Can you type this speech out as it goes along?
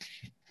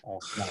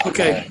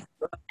Okay,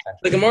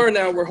 the Gemara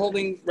now, we're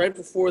holding right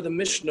before the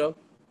Mishnah,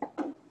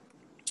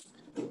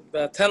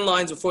 about 10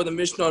 lines before the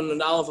Mishnah on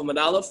an Aleph and an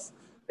Aleph.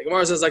 The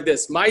Gemara says like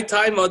this: My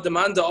time of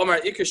demand Omar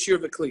Iker Shir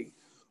v'Kli.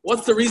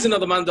 What's the reason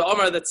of the Manda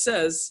Omar that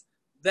says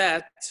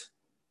that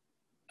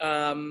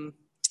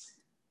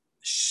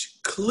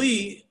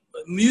Kli,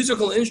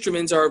 musical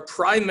instruments, are a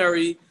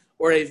primary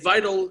or a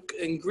vital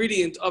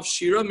ingredient of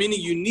Shira, meaning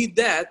you need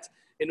that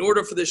in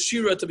order for the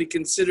Shira to be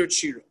considered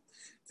Shira.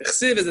 The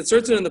Chsiv is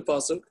certain in the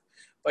Pasuk.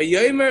 By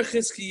Yomer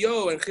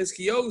Chizkiyo, and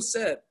Chizkiyo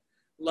said,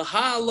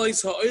 Laha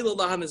Alois Ha'oila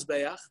Laha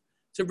Mizbeach,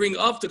 to bring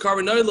up the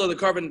carbon oila, the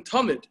carbon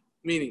tamid,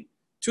 meaning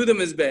to the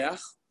Mizbeach,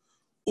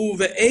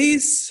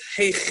 Uve'eis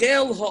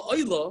Heichel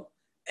Ha'oila,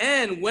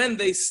 and when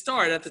they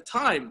start at the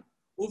time,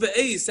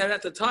 Uve'eis, and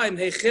at the time,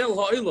 Heichel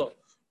Ha'oila,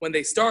 when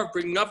they start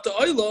bringing up the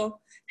oila,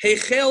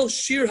 Heichel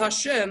Shir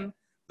Hashem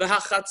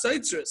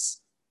v'Hachatzaitzris.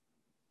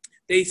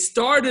 They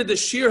started the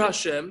Shir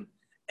Hashem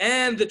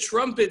and the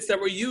trumpets that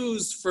were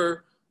used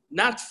for,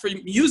 not for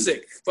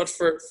music, but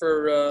for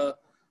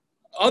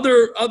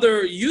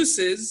other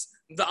uses,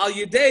 the Al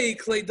Yedei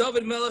Klei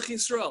David Melech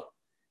Yisrael,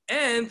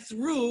 and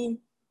through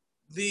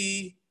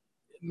the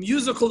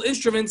musical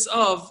instruments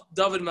of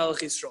David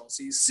Melech Yisrael.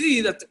 So you see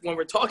that when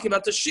we're talking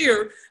about the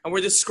Shir and we're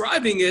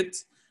describing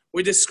it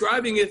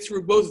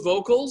through both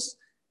vocals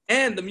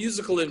and the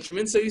musical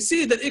instruments. So you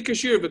see that Iker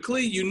Shir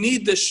v'Kli, you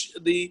need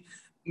the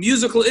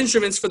musical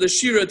instruments for the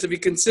Shira to be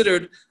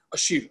considered a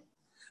Shira.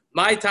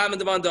 My time in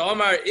the Manda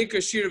Omar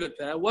Iker Shir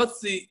v'Peh. What's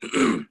the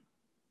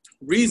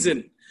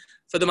reason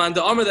for the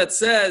Manda Omar that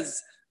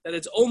says that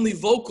it's only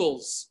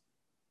vocals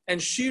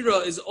and Shira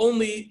is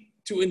only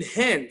to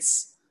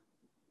enhance?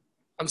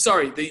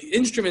 The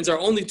instruments are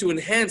only to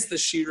enhance the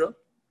Shira.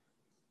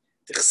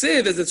 The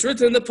Chsiv, as it's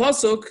written in the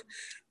Pasuk,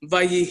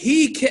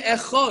 Vayihi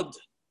ke'echad,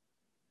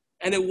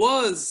 and it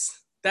was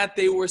that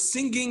they were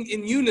singing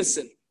in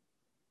unison.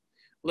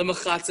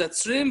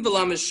 Lemachatzatzrim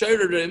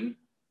v'lameshererim,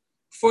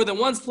 for the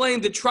ones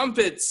playing the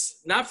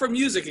trumpets, not for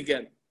music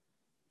again,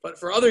 but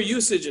for other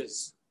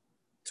usages,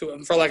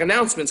 for like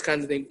announcements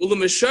kind of thing.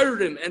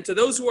 Ulameshererim, and to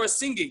those who are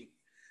singing,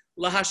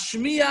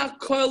 lahashmiya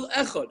kol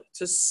echad,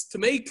 to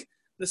make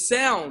the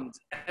sound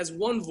as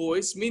one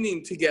voice,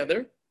 meaning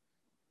together.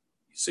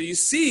 So you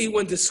see,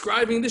 when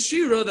describing the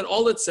Shira, that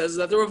all it says is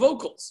that there were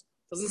vocals.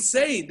 It doesn't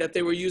say that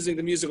they were using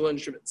the musical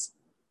instruments.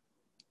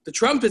 The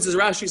trumpets, as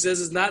Rashi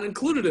says, is not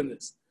included in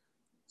this.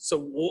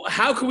 So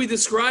how can we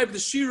describe the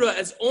Shira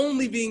as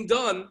only being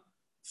done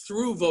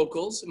through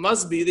vocals? It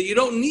must be that you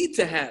don't need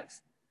to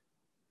have.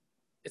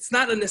 It's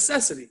not a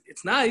necessity.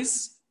 It's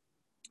nice,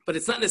 but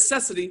it's not a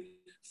necessity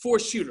for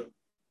Shira.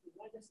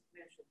 Why does it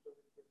mention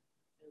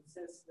it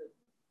says that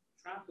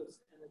trumpets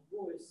and the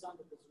voice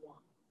sounded as one?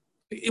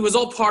 It was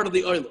all part of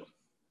the oila.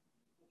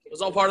 It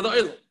was all part of the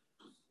oila.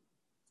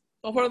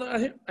 All part of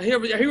the. I hear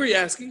what you're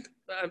asking.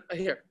 I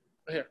hear.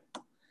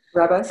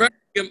 Rabbi?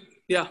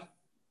 Yeah.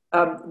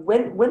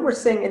 When we're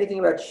saying anything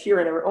about shir,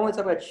 and we're only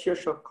talking about shir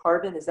shel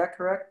carbon, is that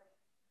correct?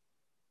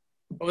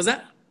 What was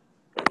that?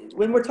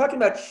 When we're talking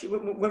about,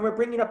 when we're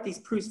bringing up these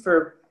proofs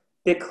for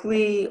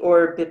bikli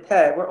or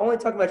bipeh, we're only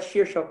talking about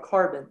shir shel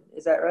carbon.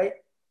 Is that right?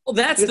 Well,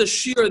 that's the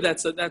shir.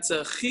 That's a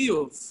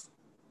chiyuv.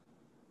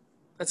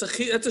 That's a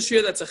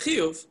shir. That's a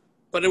chiyuv.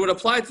 But it would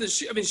apply to the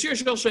shir. I mean, shir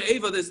shel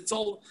she'eva. It's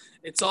all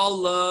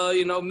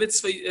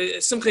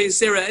mitzvah simcha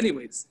yisera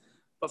anyways.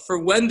 But for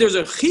when there's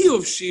a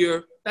chiyuv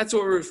shir, that's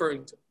what we're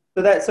referring to.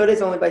 So it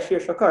is only by shir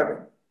shel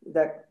carbon.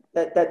 That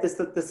this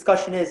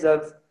discussion is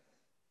of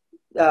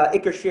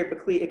Iker Shir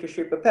B'Kli, Iker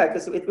Shir B'Peh,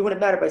 because it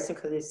wouldn't matter by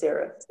Simcha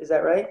Yisera. Is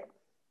that right?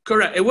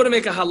 Correct. It wouldn't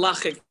make a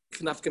halachic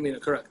nafkamina.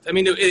 Correct. I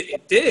mean,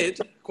 it did.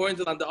 According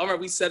to the Amar,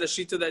 we said a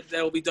shita that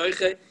will be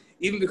doiche,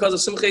 even because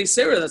of Simcha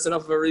Yisera. That's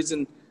enough of a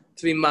reason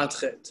to be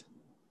matchet.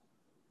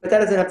 But that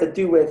doesn't have to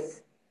do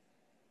with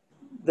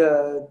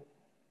the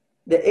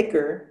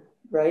Iker,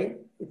 right?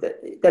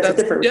 That's a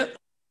different. Yeah.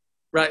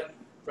 Right.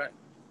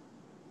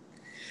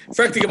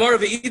 According to the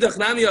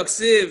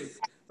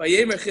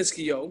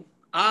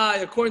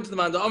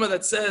Manda Omar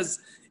that says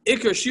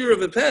Iker Shira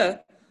v'Peh,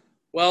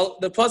 well,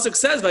 the pasuk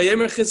says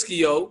Vayemer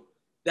Chizkiyo,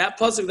 that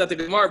pasuk that the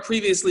Gemara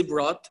previously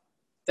brought,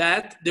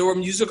 that there were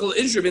musical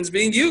instruments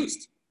being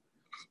used.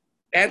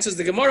 Answers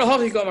the Gemara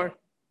Hachi Gomer.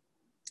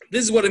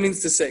 This is what it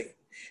means to say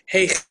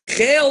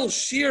Heichel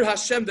Shir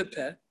Hashem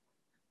v'Peh.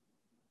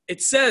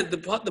 It said the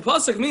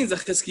pasuk means that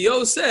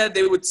Chizkiyo said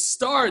they would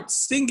start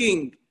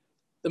singing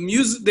the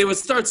music. They would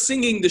start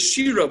singing the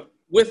Shira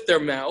with their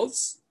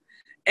mouths.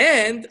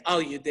 And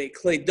Al Yedei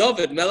Klei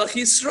David Melech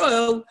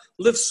Yisrael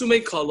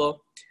Lifsumei Kala,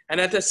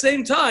 and at the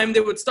same time they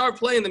would start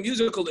playing the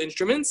musical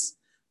instruments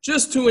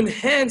just to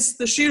enhance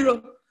the shira,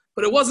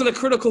 but it wasn't a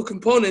critical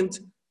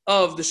component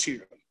of the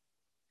shira.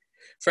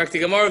 And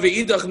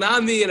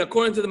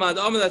according to the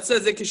Manda Omar that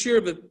says Ekeshir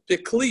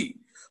B'Kli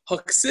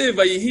Haksiv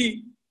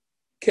Vayihi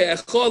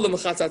Ke'echol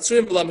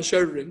L'Mechatzatzrim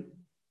V'Lamesherim.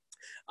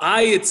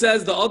 It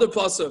says the other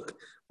pasuk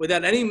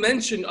without any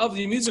mention of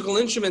the musical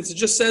instruments. It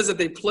just says that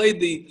they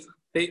played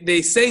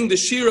they sang the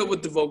shira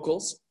with the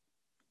vocals.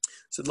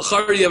 So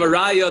l'chari you have a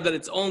raya that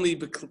it's only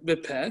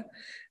bepeh.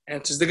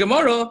 And says the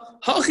Gemara,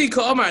 Hachi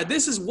ka'amar.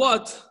 This is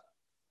what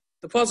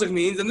the pasuk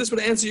means, and this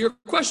would answer your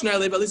question, I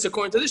believe, at least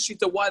according to this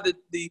shita, why the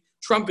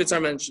trumpets are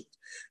mentioned.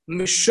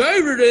 The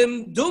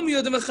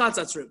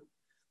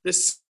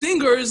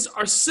singers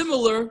are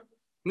similar,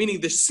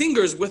 meaning the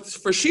singers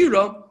for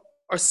shira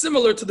are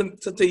similar to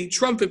the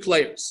trumpet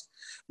players.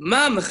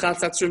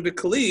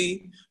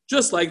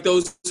 Just like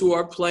those who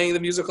are playing the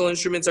musical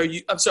instruments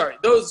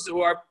those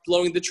who are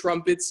blowing the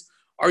trumpets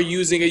are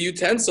using a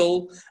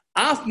utensil.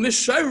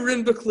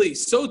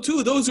 So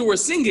too, those who were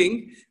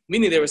singing,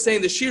 meaning they were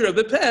saying the shira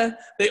bepeh,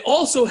 they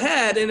also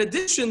had, in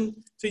addition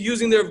to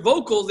using their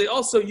vocals, they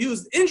also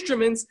used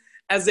instruments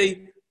as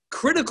a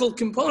critical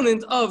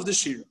component of the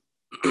shira.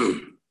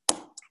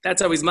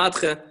 That's how he's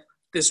matche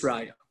this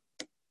raya.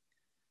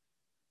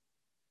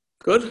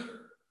 Good?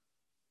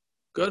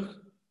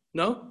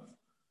 No?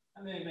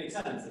 I mean, it makes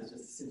sense. It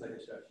just seems like a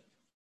stretch.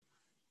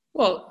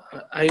 Well,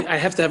 I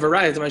have to have a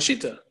raya to my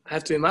shita. I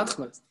have to be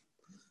matche.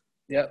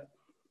 Yeah.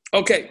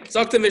 Okay,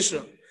 Zok the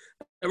Mishnah.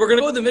 And we're going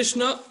to go to the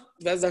Mishnah.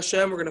 Bez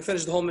Hashem, we're going to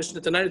finish the whole Mishnah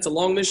tonight. It's a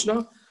long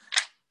Mishnah.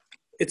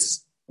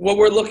 It's what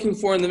we're looking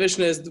for in the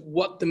Mishnah is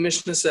what the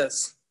Mishnah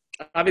says.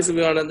 Obviously,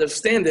 we don't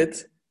understand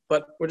it,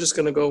 but we're just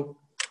going to go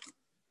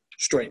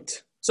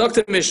straight. Zok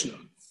the Mishnah.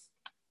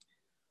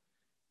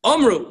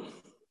 Amru,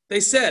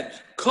 they said,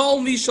 Kol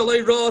mi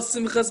shalei ra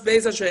simchas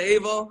beis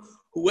ha'she'eva.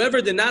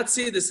 Whoever did not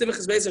see the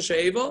simchas beis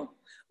ha'she'eva,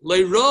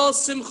 lei ra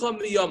simcha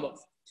miyamav.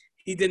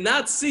 He did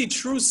not see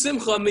true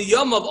simcha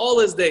miyam of all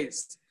his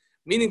days.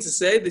 Meaning to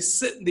say, the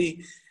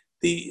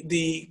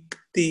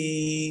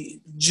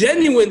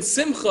genuine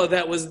simcha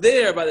that was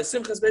there by the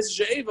simchas beis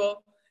ha'she'eva,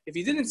 if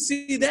you didn't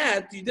see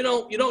that, you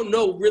don't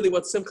know really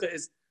what simcha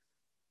is.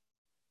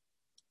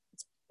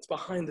 It's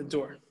behind the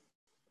door.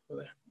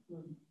 Over there.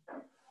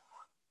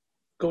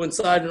 Go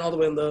inside and all the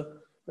way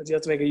but you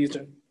have to make a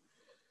U-turn.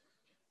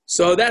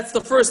 So that's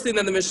the first thing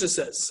that the Mishnah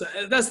says.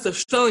 That's the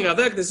shtelling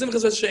avek. The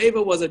simchas beis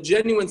ha'she'eva was a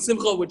genuine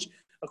simcha, which,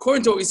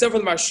 according to what we said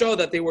from the Marsha,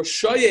 that they were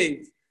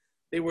shoyev,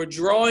 they were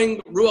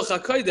drawing ruach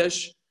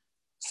hakodesh.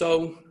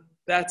 So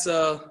that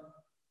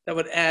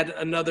would add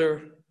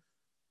another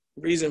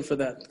reason for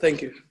that.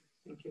 Thank you.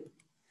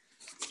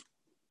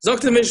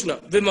 Zok Mishnah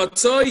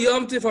v'matzoi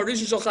Yom Tif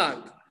harishon shel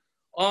Chag.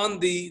 On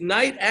the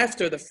night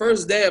after the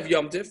first day of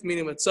Yom Tif,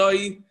 meaning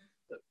matzoi,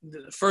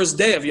 the first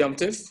day of Yom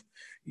Tif,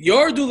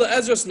 Yardu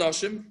le'ezras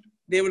nashim,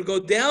 they would go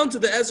down to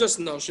the Ezras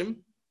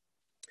nashim,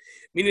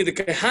 meaning the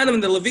Kehanim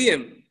and the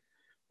Leviim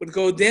would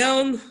go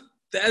down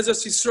the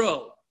Ezras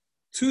Yisrael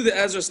to the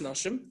Ezras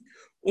nashim,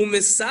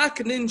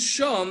 umisaknin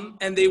sham,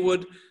 and they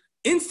would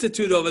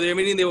institute over there,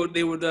 meaning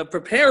they would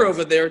prepare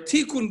over there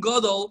tikkun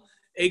gadol,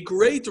 a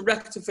great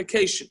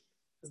rectification.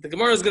 The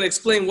Gemara is going to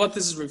explain what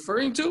this is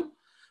referring to,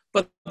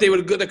 but the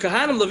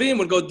Kehanim Leviim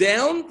would go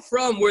down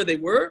from where they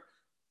were,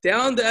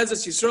 down the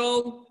Ezras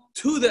Yisrael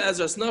to the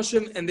Ezras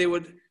Nashim, and they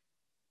would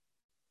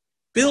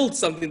build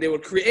something. They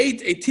would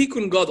create a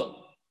tikkun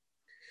gadol.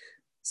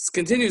 This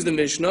continues the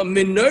Mishnah.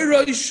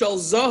 Menorah shel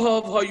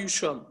zahav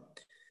hayusham.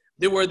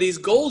 There were these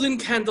golden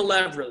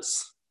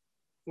candelabras,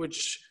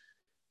 which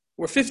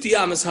were 50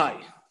 amas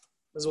high,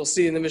 as we'll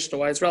see in the Mishnah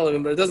why it's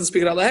relevant, but it doesn't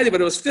speak it out loud,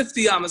 but it was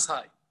 50 amas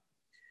high.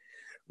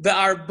 The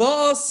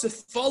arba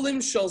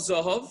sefalim shel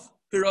zahav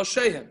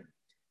piroshehem,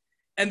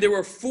 and there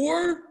were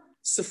 4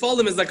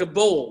 sefalim is like a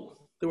bowl.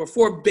 There were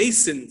 4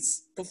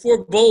 basins,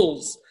 4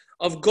 bowls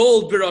of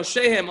gold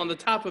biroshehem on the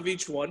top of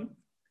each one.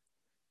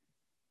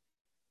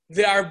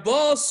 The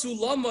arba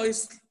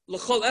sulamais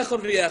l'chol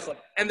echad v'echad,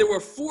 and there were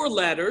 4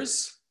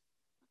 ladders.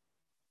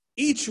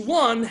 Each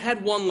one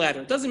had 1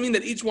 ladder. It doesn't mean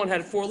that each one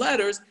had 4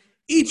 ladders.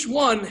 Each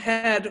one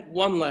had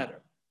 1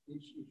 ladder.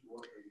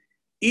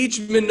 Each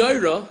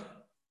menorah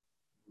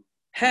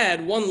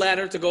had 1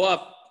 ladder to go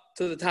up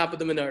to the top of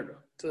the menorah,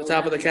 to the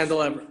top of the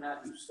candelabra.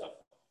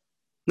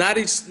 Not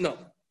each, no.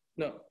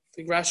 I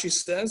think Rashi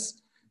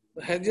says,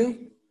 the Hedya.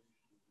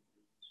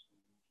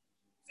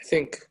 I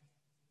think.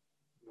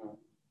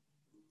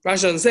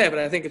 Rashi doesn't say it, but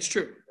I think it's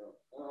true.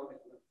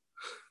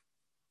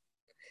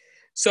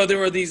 So there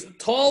were these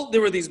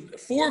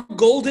 4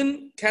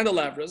 golden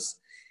candelabras,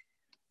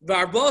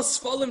 Varbas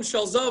Falim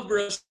Shalzav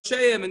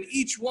Barasheim, and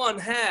each one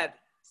had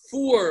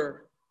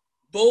 4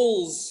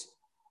 bowls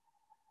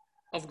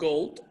of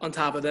gold on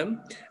top of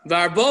them.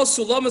 Varbas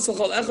Sulamas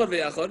Achal Echad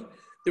Ve'echad.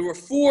 There were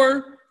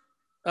 4.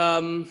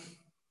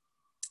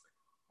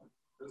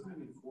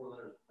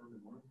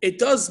 It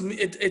does.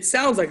 It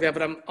sounds like that,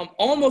 but I'm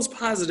almost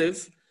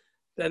positive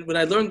that when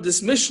I learned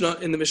this Mishnah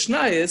in the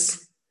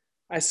Mishnayos,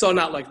 I saw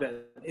not like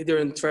that. Either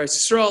in Tveres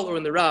Yisrael or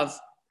in the Rav,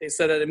 they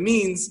said that it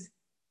means.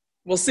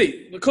 We'll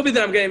see. It could be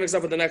that I'm getting mixed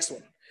up with the next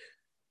one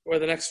or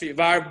the next few.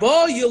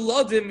 Varba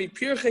Yeladim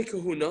mipirchei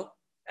kahuna,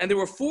 and there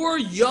were 4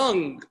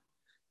 young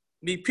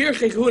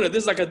mipirchei kahuna.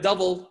 This is like a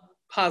double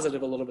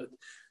positive a little bit.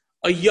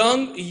 A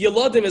young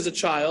Yeladim is a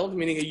child,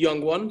 meaning a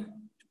young one.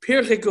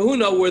 Pirchei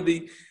kahuna were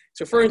it's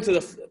referring to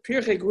the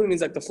Pirchei kahuna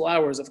means like the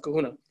flowers of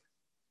kahuna.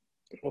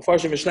 Well,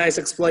 Farshim Mishnayos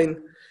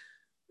explain.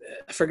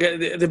 I forget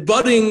the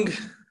budding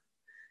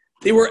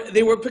They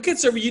were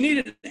Pekitzer, you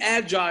needed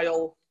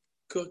agile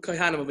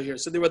Kohanim over here.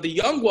 So there were the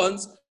young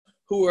ones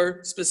who were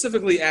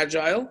specifically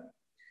agile.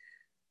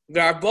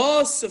 And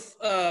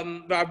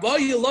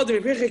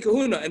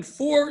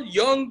 4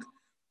 young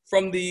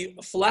from the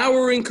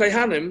flowering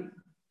Kohanim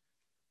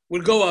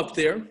would go up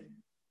there.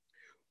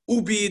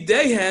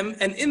 Ubidehem,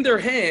 and in their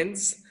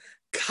hands,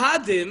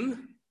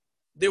 Kadim,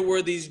 there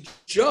were these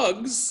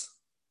jugs,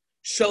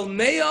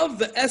 Shalmeav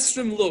the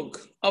Esrim lug,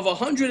 of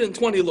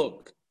 120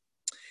 lug.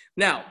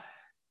 Now,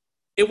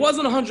 it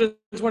wasn't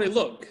 120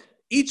 lug.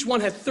 Each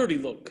one had 30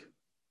 lug.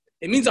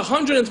 It means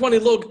 120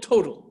 lug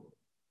total.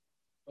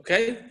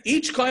 Okay?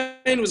 Each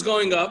kohen was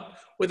going up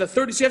with a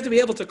 30, so you have to be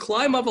able to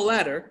climb up a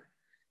ladder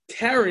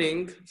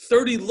carrying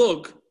 30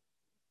 lug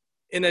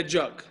in a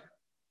jug.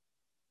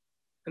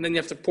 And then you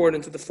have to pour it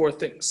into the 4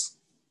 things.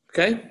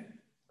 Okay?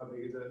 How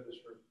big is that?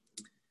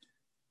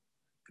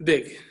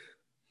 Big.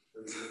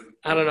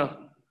 I don't know.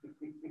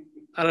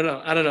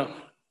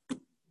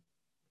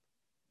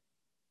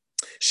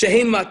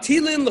 Shehein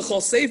matilin l'chol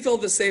seifel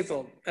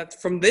v'seifel.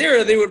 That from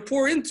there they would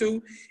pour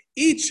into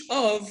each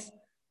of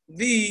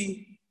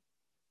the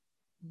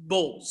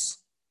bowls.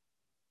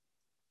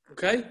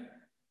 Okay?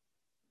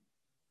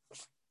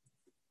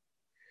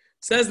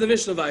 Says the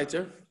Mishnah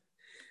Vayter,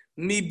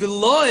 mi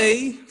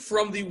beloi,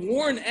 from the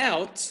worn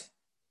out,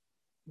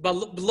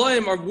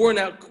 beloim are worn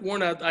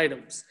out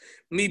items.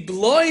 Mi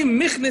beloi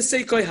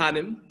michnesei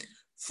kohanim,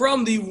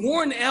 from the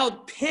worn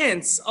out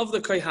pants of the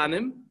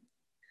kohanim,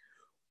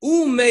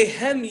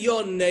 umehem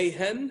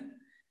yonehen,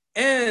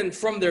 and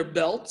from their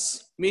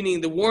belts,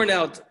 meaning the worn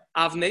out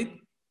avnei,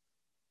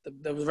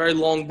 the very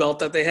long belt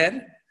that they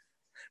had.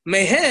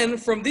 Mehen,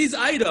 from these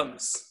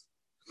items,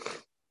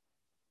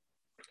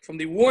 from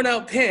the worn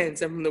out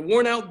pants and from the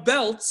worn out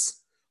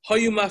belts,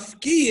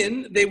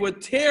 hayumafkiyin, they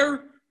would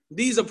tear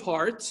these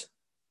apart.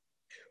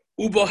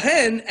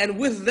 Ubohen, and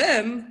with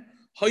them,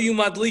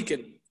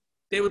 hayumadlikin,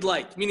 they would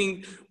light,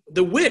 meaning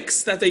the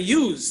wicks that they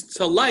used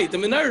to light the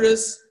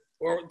menorahs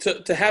or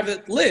to have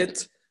it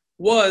lit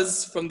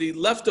was from the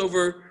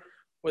leftover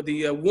or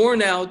the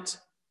worn out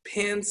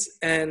pants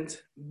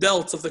and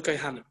belts of the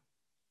kohanim.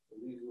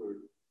 These were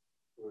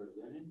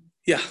linen?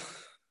 Yeah.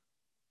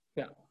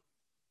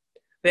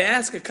 They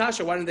ask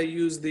Akasha, why didn't they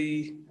use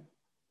the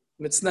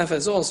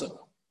mitznefes also?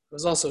 It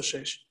was also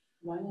shesh.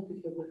 Why not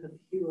because we have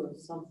here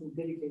something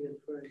dedicated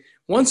for it?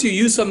 Once you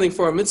use something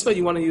for a mitzvah,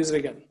 you want to use it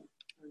again.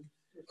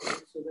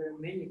 So there are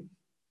many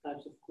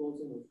types of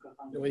clothing of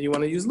kahanim. When you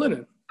want to use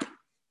linen. The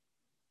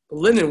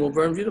linen will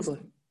burn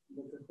beautifully.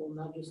 But the whole,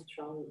 not just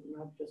travel,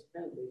 not just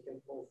pants, they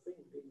have whole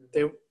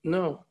thing.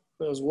 No,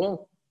 that was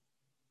wool.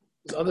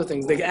 There's other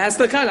things. They ask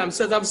the Akasha, I'm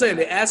saying,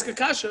 they ask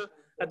Akasha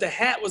that the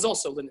hat was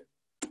also linen.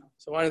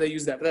 So why do they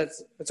use that? But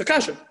that's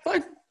Akasha.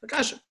 Fine,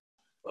 Akasha.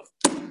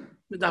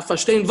 Da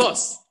verstehen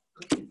was.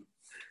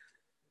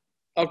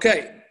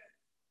 Okay.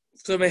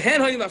 So mehen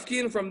hoyim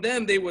afkin, from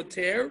them they would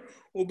tear,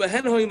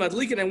 ubehen hoyim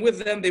adlikin, and with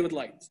them they would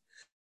light.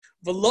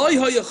 V'loy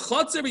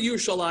hoyachatzer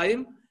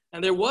b'Yerushalayim,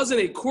 and there wasn't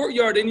a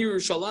courtyard in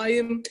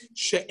Yerushalayim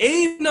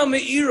she'eina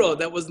me'ira,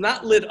 that was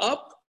not lit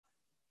up.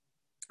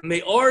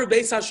 Me'or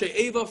beis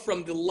ha'she'eva,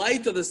 from the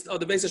light of the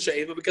beis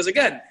ha'she'eva, because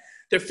again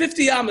they're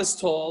 50 amas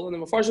tall, and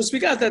the Mefarshim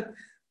speak out that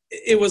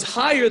it was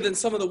higher than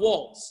some of the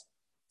walls.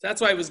 That's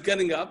why it was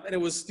getting up, and it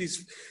was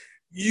these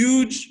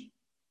huge.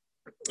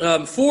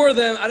 4 of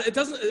them. It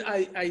doesn't.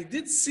 I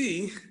did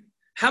see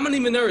how many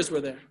menorahs were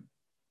there.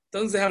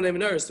 Doesn't say how many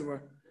menorahs there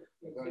were.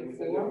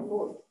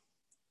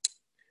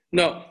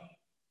 No.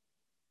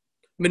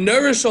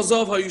 Menorah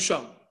shalzav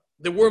hayusham.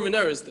 There were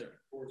menorahs there.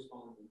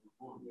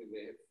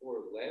 They had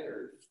 4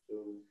 ladders.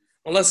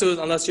 Unless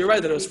you're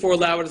right that it was 4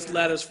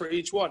 ladders for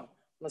each one.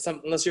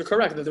 Unless you're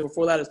correct that there were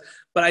 4 ladders.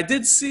 But I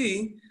did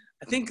see.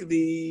 I think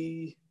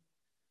the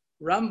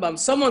Rambam.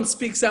 Someone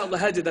speaks out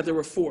lahedid that there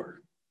were 4.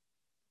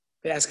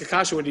 They ask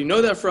Akasha, where do you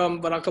know that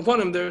from? But on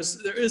Kaponim, there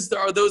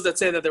are those that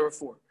say that there were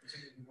 4.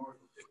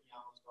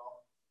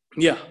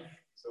 Yeah.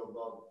 So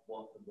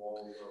above the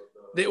walls of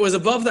the... It was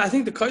above I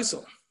think the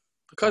Kaisel.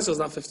 The Kaisel is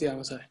not 50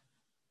 amos high.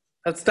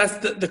 That's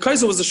the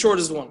Kaisel was the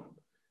shortest one.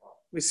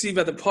 We see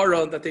by the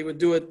Parah that they would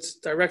do it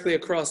directly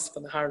across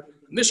from the Har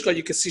Mishka.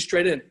 You can see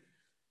straight in.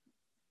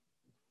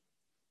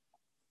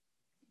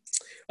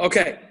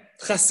 Okay.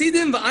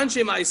 Chasidim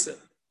v'anshe ma'aseh.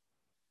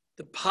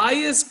 The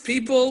pious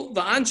people,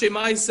 v'anshe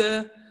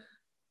ma'aseh.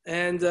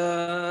 And,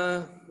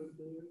 yeah,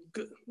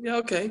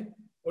 okay.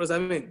 What does that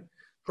mean?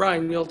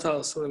 Brian, you'll tell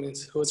us what it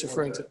means, who it's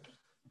referring to.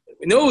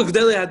 We know what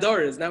Gdeli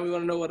Hadar is. Now we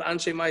want to know what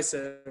Anshe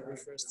Maisa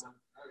refers to.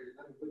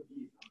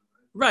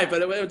 Right,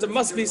 but there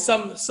must be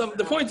some,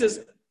 the point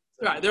is,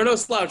 right, there are no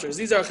slouchers.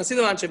 These are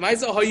Chasidim Anshe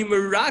Maisa.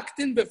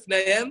 Hayumeraktin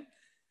b'fneim.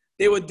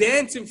 They would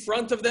dance in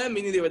front of them,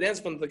 meaning they would dance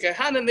in front of the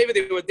Kehanim. Maybe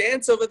they would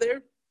dance over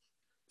there.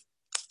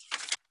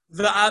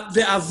 The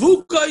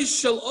Avukai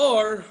Shel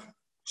Or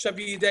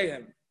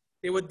Shabiyidehem.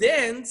 They would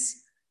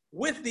dance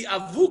with the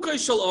Avukai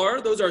Shel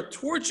Or. Those are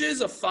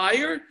torches of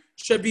fire,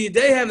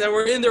 Shabiyidehem, that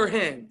were in their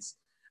hands.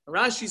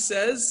 Rashi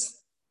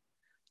says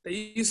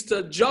they used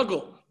to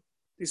juggle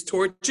these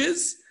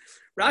torches.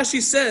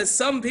 Rashi says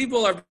some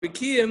people are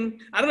Bikiyim.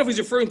 I don't know if he's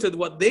referring to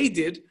what they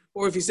did,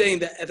 or if he's saying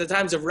that at the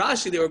times of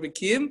Rashi they were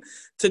Bikiyim,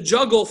 to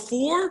juggle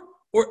 4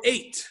 or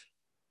 8.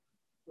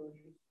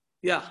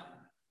 Yeah.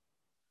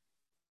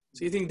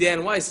 So you think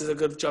Dan Weiss is a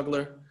good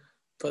juggler,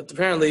 but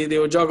apparently they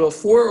would juggle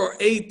 4 or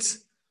 8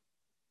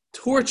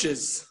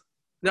 torches.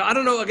 Now, I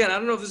don't know if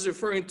this is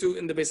referring to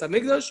in the Beis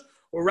HaMikdash,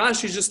 or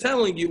Rashi is just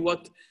telling you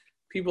what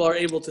people are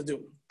able to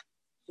do.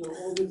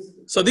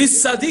 So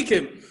these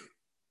tzaddikim,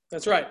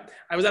 that's right.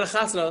 I was at a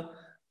chasna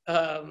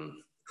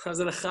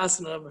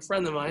of a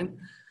friend of mine.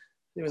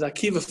 He was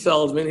Akiva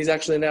Feldman. He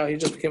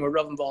just became a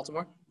Rav in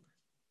Baltimore.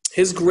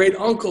 His great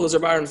uncle is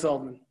Rabbi Aaron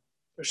Feldman,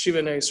 Shiva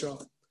in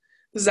Israel.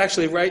 This is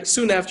actually right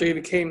soon after he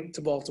came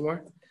to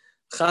Baltimore.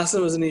 Chasna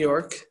was in New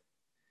York.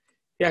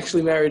 He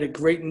actually married a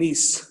great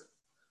niece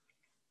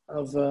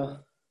of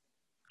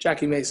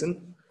Jackie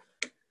Mason.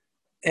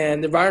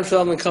 And the Aaron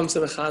Feldman comes to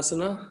the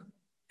chasna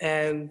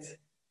and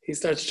he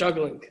starts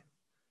juggling.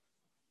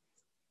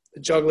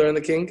 The Juggler and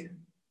the King.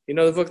 You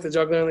know the book, The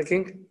Juggler and the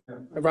King? Yeah.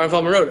 Aaron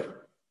Feldman wrote it.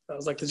 That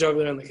was like The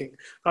Juggler and the King.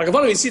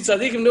 You see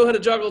tzaddikim knew how to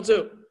juggle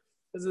too.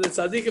 This is the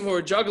tzaddikim who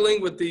were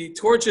juggling with the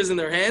torches in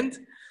their hand.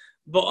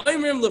 And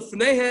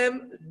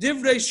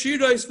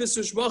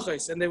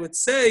they would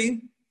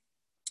say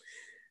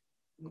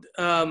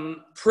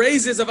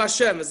praises of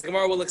Hashem, as the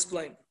Gemara will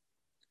explain.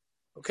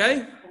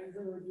 Okay?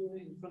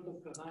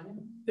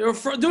 They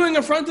were doing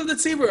in front of the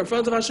tzibur, in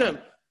front of Hashem.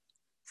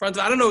 I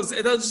don't know,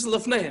 it was just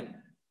lefneihem. In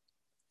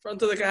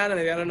front of the Kahanim,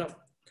 I don't know.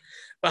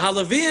 But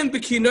Halavim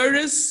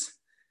b'kineris,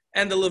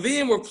 and the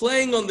Levim were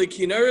playing on the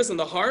kineris and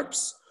the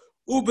harps.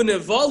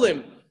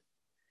 Ubenevalim,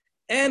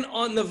 and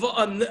on the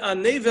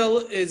navel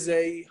is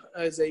a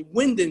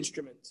wind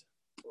instrument.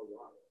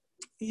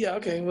 Yeah,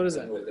 okay. What is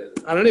that?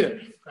 I don't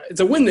either. It's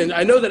a wind.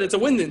 I know that it's a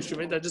wind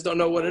instrument. I just don't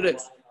know what it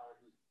is.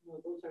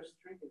 No, those are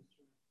string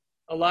instruments.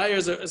 A lyre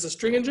is a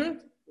string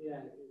instrument?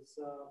 Yeah, it's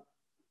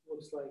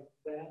looks like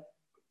that.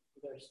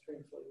 There's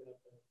strings like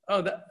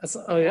that.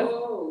 Oh, yeah.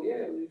 Oh,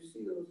 yeah. We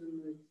see those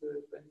in the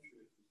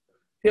benches.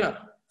 Yeah,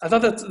 I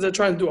thought that they're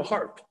trying to do a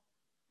harp.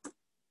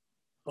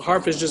 A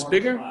harp is just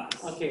bigger.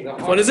 Okay.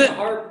 What is it? A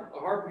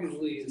harp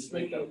usually is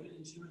like an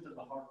instrument of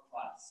the harp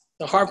class.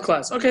 The harp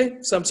class.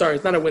 Okay, so I'm sorry,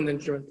 it's not a wind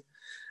instrument.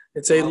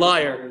 It's a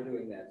lyre. They're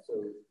doing that. So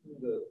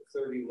the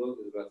 30 loaves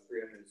is about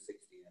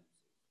 360 ounces.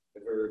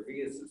 If a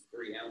revius is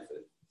 3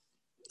 ounces.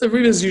 The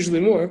revius is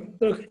usually more.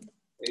 Okay,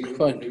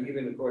 fine.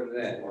 Even according to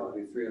that, it would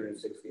be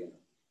 360 ounces.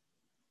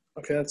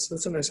 Okay,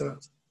 that's a nice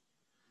amount.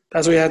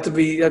 That's why you have to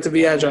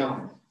be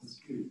agile.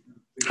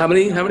 How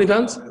many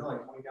pounds?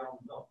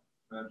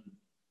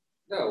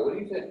 No, what do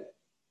you think?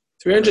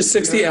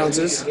 360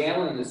 ounces. A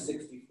gallon is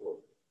 64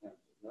 ounces,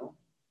 no?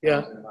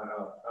 Yeah.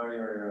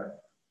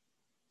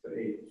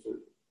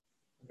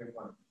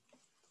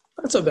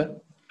 That's not bad.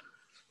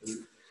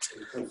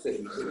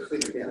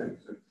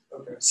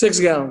 6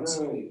 gallons.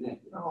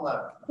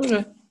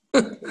 Okay.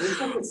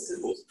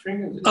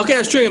 Okay,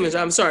 a string image.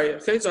 I'm sorry.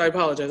 Okay, so I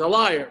apologize. A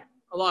liar.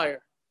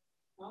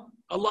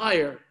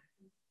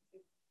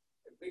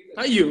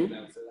 Not you.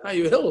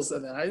 Hill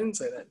said that. I didn't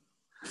say that.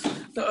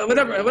 No,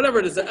 whatever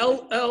it is. The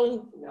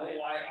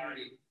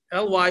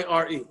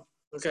Lyre.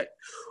 Okay.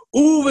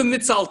 Uve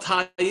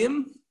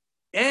mitzaltayim,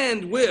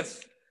 and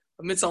with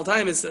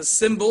mitzaltayim it says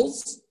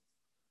symbols.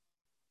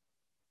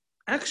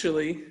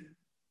 Actually,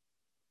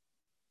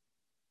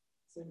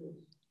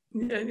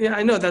 yeah,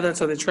 I know that's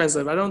how they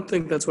translate. But I don't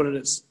think that's what it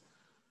is.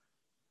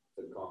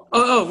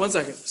 Oh, 1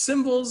 second.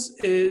 Symbols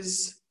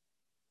is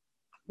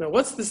no.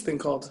 What's this thing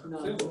called?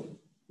 No.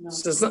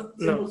 So it's not,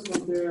 no. Symbols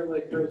when they're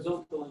like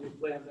horizontal and you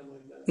play them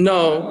like that.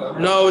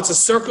 No, it's a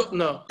circle.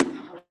 No.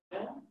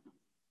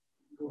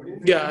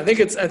 Yeah, I think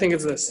it's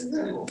this.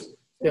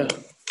 Yeah.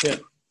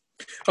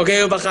 Okay,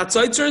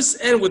 uvachatzaitzers,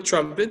 and with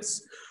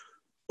trumpets,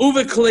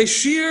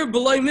 uvekleshir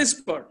b'loi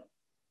mispar,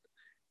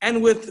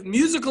 and with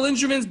musical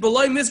instruments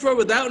b'loi mispar,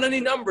 without any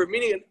number,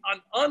 meaning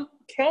an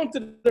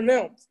uncounted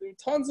amount. There are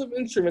tons of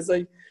instruments.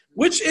 Like,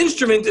 which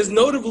instrument is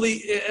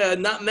notably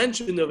not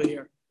mentioned over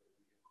here?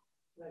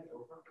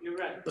 You're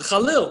right. The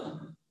Chalil.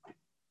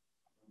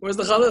 Where's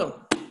the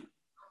Chalil?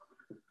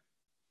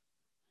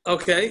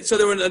 Okay, so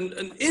there were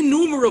an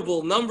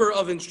innumerable number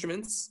of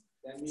instruments.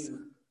 That means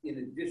in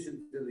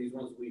addition to these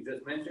ones we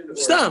just mentioned?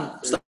 Stam.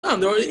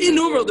 There were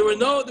innumerable. There was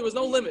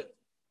no limit.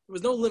 There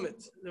was no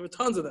limit. There were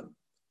tons of them.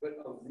 But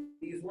of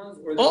these ones,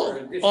 or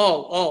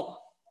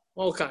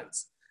all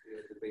kinds.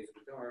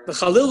 The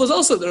Chalil was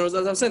also there. As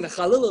I'm saying, the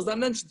Chalil is not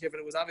mentioned here, but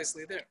it was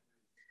obviously there.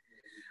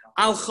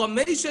 Al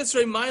Chamesh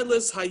Esrei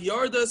Milas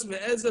Hayardas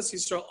Me'ezras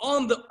Yisrael,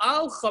 on the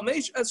Al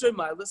Chamesh Esrei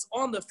Milas,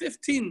 on the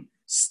 15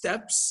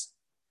 steps,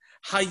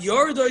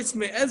 Hayardas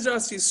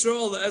Me'ezras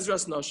Yisrael the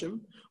Ezras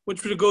Noshim,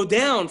 which would go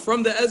down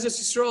from the Ezras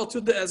Yisrael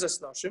to the Ezras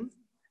Noshim.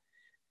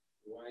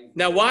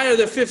 Now, why are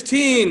there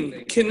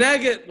 15?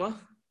 Kineged, what?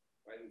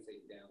 Why didn't say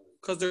down?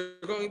 Because they're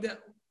going down.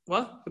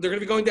 What? They're going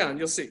to be going down.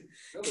 You'll see.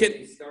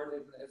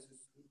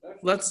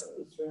 No,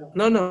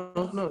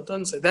 it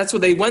doesn't say. That's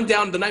what they went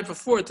down the night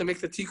before to make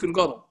the Tikkun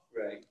Gadol.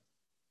 Right.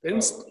 They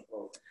didn't.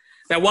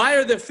 Now, why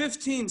are there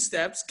 15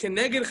 steps?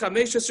 Keneged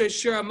 15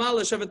 shir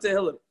amalah shevet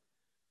Tehillim.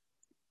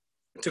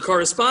 To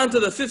correspond to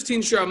the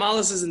 15 shir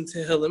amalas in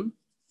Tehillim.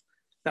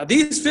 Now,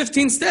 these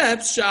 15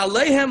 steps,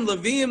 she'aleihem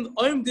leviim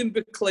oimdim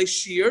b'klei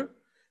shir,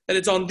 and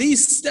it's on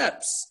these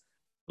steps,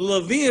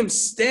 leviim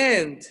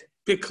stand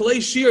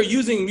b'klei shir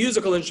using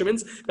musical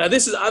instruments. Now,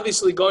 this is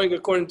obviously going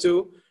according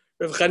to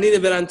Rav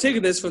Chanina ben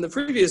Antigonus from the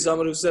previous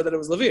Zaman who said that it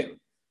was leviim.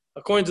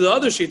 According to the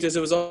other shittas, it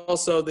was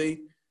also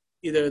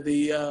either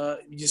the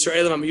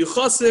Yisraelim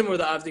HaMiyuchasim or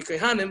the Avdi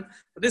Kohanim.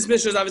 But this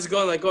mission is obviously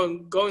going like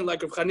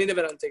Rav Chanina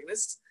ben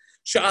Antigonus.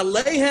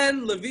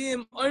 She'aleihen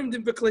leviim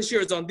oimdim b'klei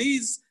shir. It's on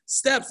these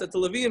steps that the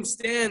leviim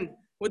stand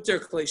with their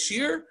klei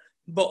shir,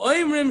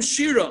 ba'oimrim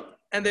shira,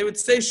 and they would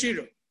say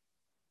shira.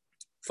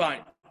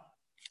 Fine.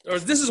 Or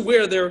this is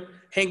where they're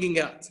hanging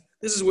out.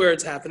 This is where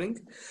it's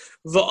happening.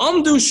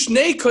 Va'amdu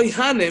shnei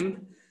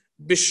kohanim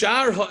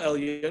b'shar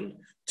ha'elyon.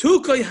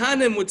 2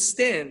 kohanim would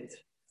stand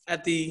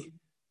at the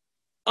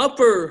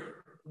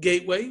upper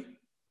gateway,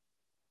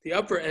 the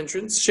upper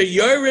entrance,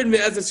 sheyared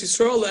me'ezras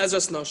Yisrael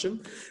le'ezras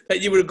Nashim,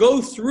 that you would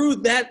go through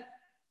that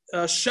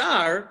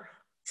shar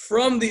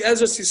from the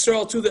Ezras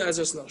Yisrael to the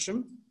Ezras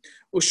Nashim.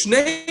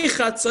 Ushnei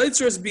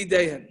chatzotzros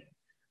bideihen.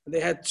 They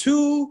had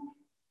 2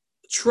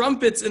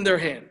 trumpets in their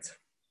hand.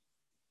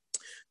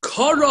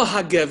 Kara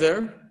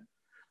hagever,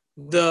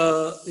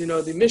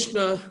 the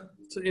Mishnah,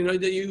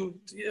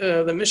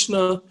 the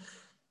Mishnah.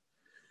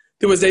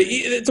 There was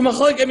it's a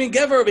machlok. I mean,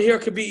 gever over here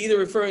could be either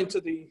referring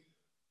to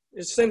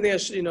it's the same thing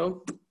as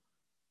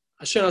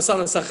Asher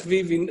Asan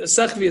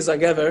Sachvi is a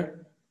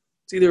gever.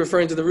 It's either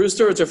referring to the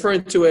rooster, or it's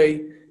referring to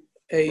a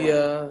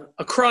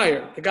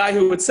crier, the guy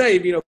who would say,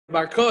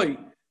 Barkoi,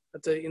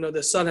 that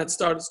the sun had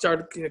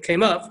started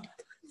came up.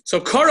 So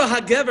Kara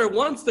Hagever,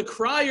 once the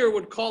crier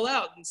would call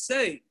out and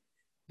say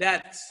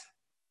that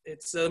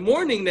it's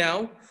morning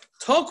now,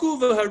 Taku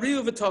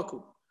v'hariu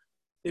v'taku.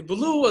 They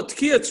blew a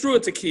tekiah through a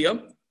tekiah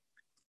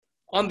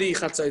on the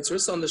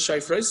chatzaitzros, on the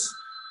shayfres,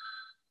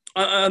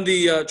 on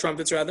the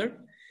trumpets rather.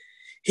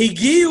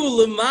 Higiu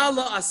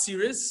lemala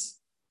asiris.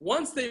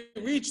 Once they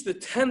reached the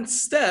 10th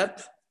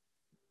step,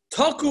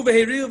 taku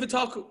v'heriu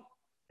v'taku.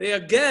 They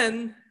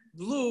again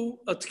blew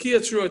a tekiah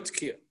through a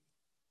tekiah.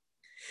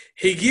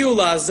 Higiu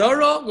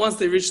la'azara. Once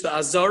they reached the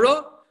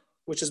azara,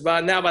 which is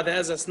now by the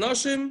Ezras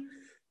Nashim,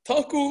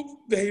 taku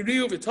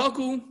v'heriu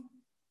v'taku.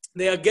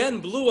 They again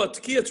blew a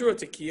tekiah through a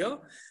tekiah.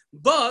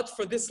 But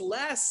for this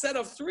last set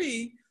of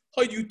 3,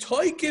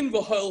 hayutaikin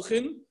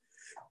v'halchin,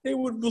 they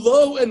would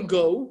blow and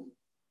go,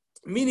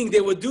 meaning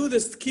they would do the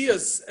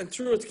tekiyas and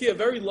through a tekiah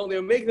very long. They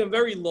would make them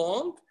very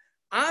long.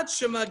 Ad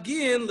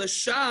shemagin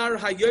l'shar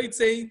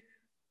hayotzei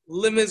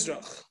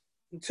lemizrach,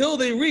 until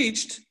they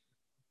reached.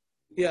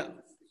 Yeah,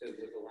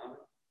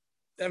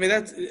 I mean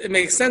it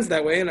makes sense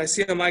that way, and I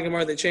see on my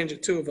Gemara they change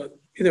it too. But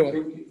either way,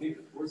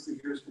 what's the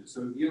years?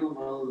 So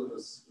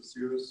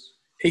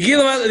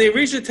they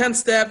reached the 10th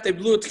step. They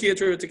blew a tekiah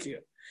through a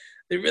tekiah.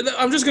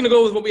 I'm just going to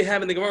go with what we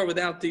have in the Gemara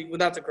without the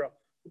grub,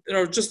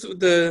 just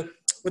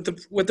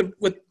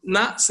with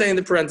not saying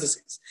the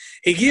parentheses.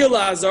 Higiyah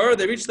la'azara,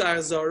 they reached the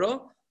azara.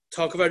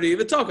 Talk about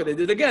Riva Taka. They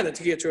did again a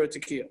tekiah to a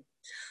tekiah.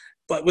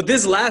 But with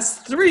this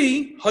last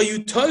 3,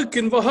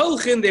 hayutaikin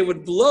v'halchin, they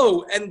would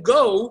blow and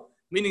go,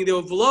 meaning they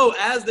would blow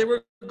as they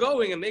were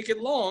going and make it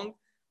long.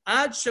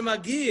 Ad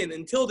shemagin,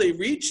 until they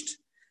reached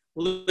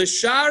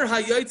l'shar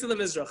hayotzei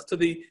lemizrach, to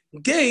the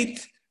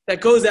gate that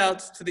goes out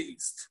to the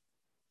east.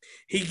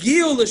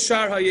 Higiu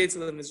l'shar hayotzei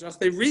lemizrach.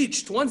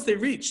 Once they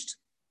reached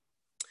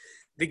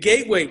the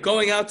gateway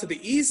going out to the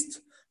east,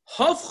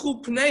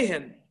 hafchu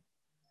pneihen,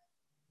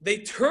 they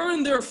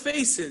turned their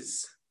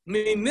faces.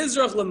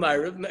 Mizrach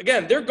l'mayrav.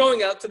 Again, they're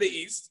going out to the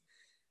east.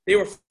 They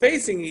were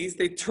facing east.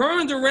 They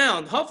turned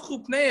around.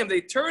 Hafchu pneihen.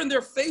 They turned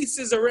their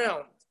faces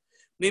around.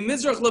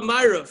 Mizrach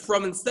l'mayrav,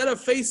 from instead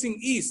of facing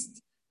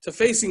east to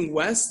facing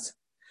west.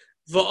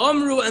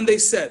 Va'amru, and they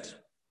said,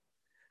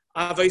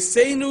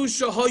 Avaiseinu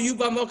shahayu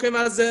b'makom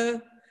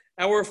hazeh.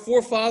 Our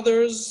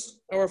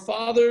forefathers, our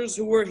fathers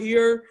who were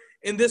here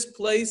in this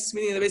place,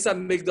 meaning the Beis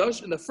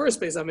HaMikdash, in the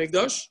first Beis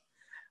HaMikdash,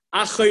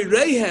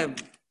 achayreihem,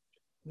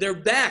 their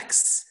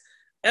backs,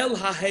 el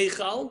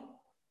ha'heichal,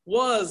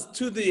 was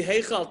to the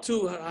heichal,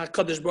 to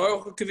HaKadosh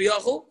Baruch Hu,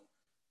 kiviyachol,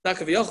 not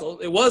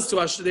kiviyachol, it was to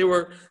Hashem.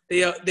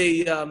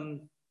 They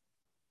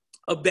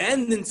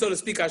abandoned, so to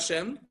speak,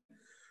 Hashem.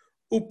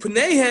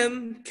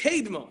 Upneihem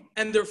kedma,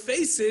 and their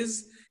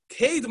faces,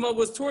 kedma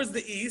was towards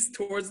the east,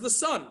 towards the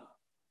sun.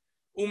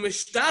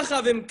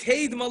 Umishtachavim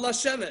kedma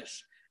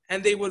lashemesh,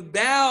 and they would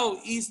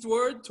bow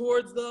eastward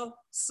towards the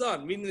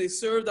sun, meaning they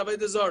served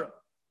Avodah Zarah.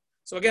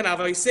 So again,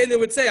 they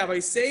would say,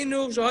 our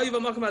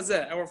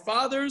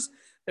fathers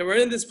that were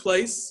in this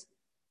place,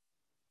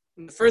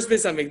 in the first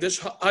Beis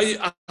HaMikdash,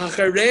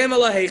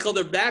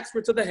 their backs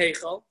were to the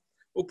Heichal,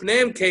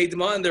 upneim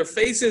kedma, and their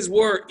faces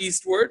were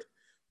eastward,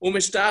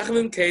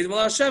 umishtachavim kedma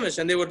lashemesh,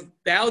 and they would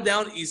bow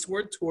down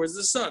eastward towards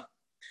the sun.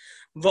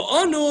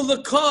 Va'anu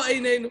l'ka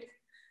einenu,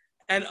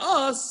 and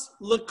us,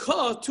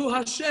 l'ka, to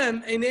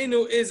Hashem,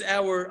 einenu, is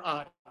our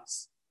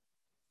eyes.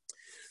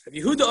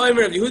 If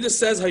Yehuda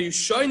says, how you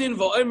shine in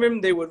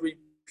va'omrim, they would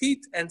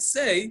repeat and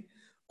say,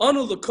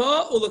 Anu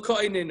laka ulaka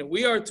einenu.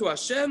 We are to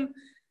Hashem,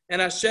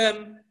 and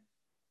Hashem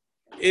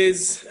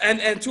is,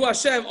 and to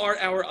Hashem are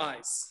our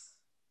eyes.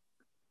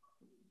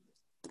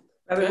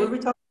 Okay. Were we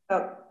talking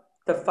about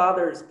the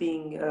fathers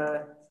being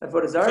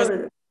Avodah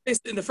Zarah?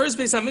 In the first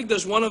Beis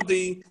Hamikdash, one of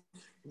the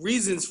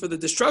reasons for the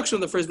destruction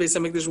of the first Beis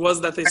Hamikdash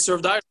was that they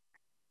served idols.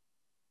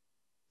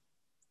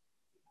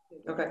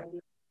 Okay.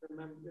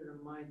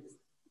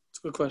 It's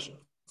a good question.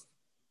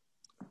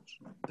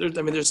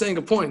 They're saying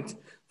a point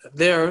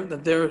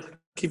that they're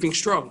keeping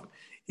strong,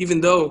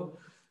 even though,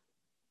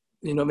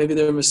 maybe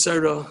their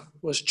Masera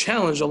was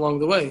challenged along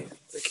the way.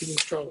 They're keeping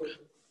strong.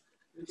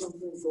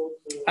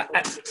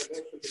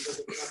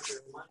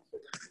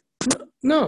 No,